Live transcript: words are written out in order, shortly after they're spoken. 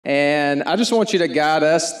And I just want you to guide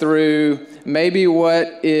us through maybe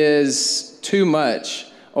what is too much,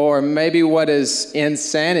 or maybe what is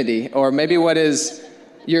insanity, or maybe what is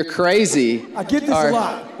you're crazy. I get this a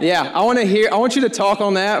lot. Yeah, I want you to talk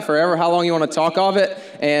on that forever, how long you want to talk of it.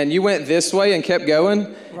 And you went this way and kept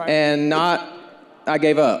going, right. And I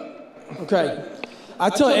gave up. Okay. I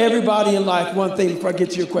tell everybody in life one thing before I get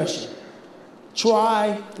to your question.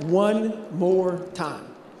 Try one more time.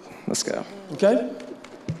 Let's go. Okay?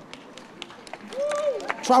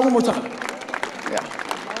 Try one more time.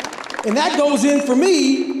 Yeah. And that goes in for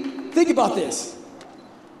me. Think about this.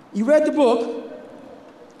 You read the book.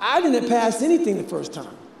 I didn't pass anything the first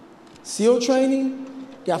time. SEAL training,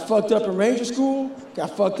 got fucked up in Ranger School,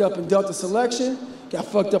 got fucked up in Delta Selection, got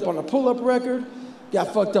fucked up on a pull-up record,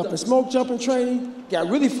 got fucked up in smoke jumping training, got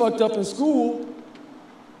really fucked up in school.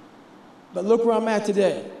 But look where I'm at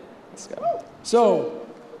today. Let's go. So,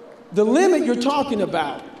 the limit you're talking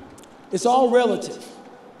about, it's all relative.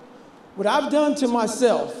 What I've done to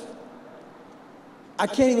myself, I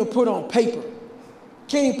can't even put on paper.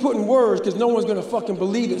 Can't even put in words because no one's gonna fucking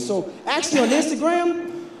believe it. So actually on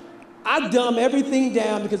Instagram, I dumb everything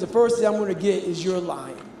down because the first thing I'm gonna get is you're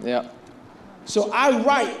lying. Yeah. So I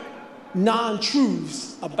write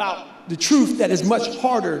non-truths about the truth that is much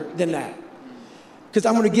harder than that. Because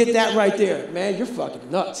I'm gonna get that right there. Man, you're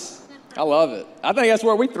fucking nuts. I love it. I think that's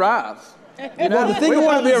where we thrive. You know, well, the thing we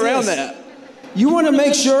want to be around this, that. You wanna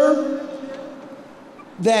make sure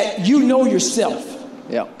that you know yourself.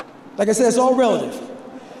 Yeah. Like I said, it's all relative.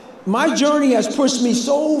 My journey has pushed me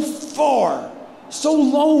so far, so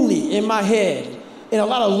lonely in my head, and a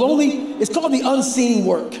lot of lonely, it's called the unseen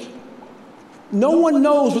work. No one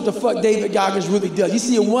knows what the fuck David Goggins really does. You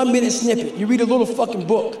see a 1-minute snippet, you read a little fucking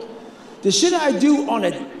book. The shit I do on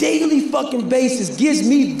a daily fucking basis gives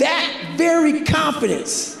me that very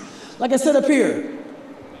confidence. Like I said up here,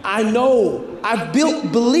 I know I've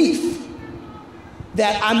built belief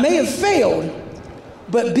that I may have failed,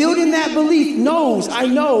 but building that belief knows, I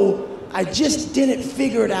know, I just didn't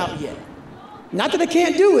figure it out yet. Not that I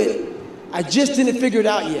can't do it, I just didn't figure it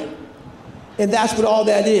out yet. And that's what all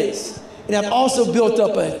that is. And I've also built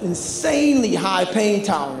up an insanely high pain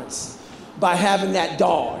tolerance by having that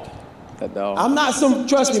dog. That dog. I'm not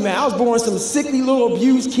trust me man, I was born some sickly little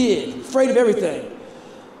abused kid, afraid of everything.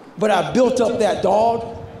 But I built up that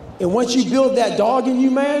dog, and once you build that dog in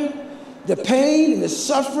you, man, the pain and the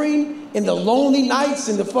suffering and the lonely nights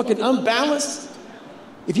and the fucking unbalanced,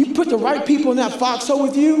 if you put the right people in that foxhole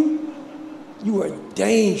with you, you are a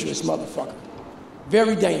dangerous motherfucker.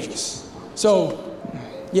 Very dangerous. So,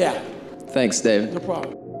 yeah. Thanks, David. No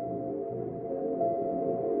problem.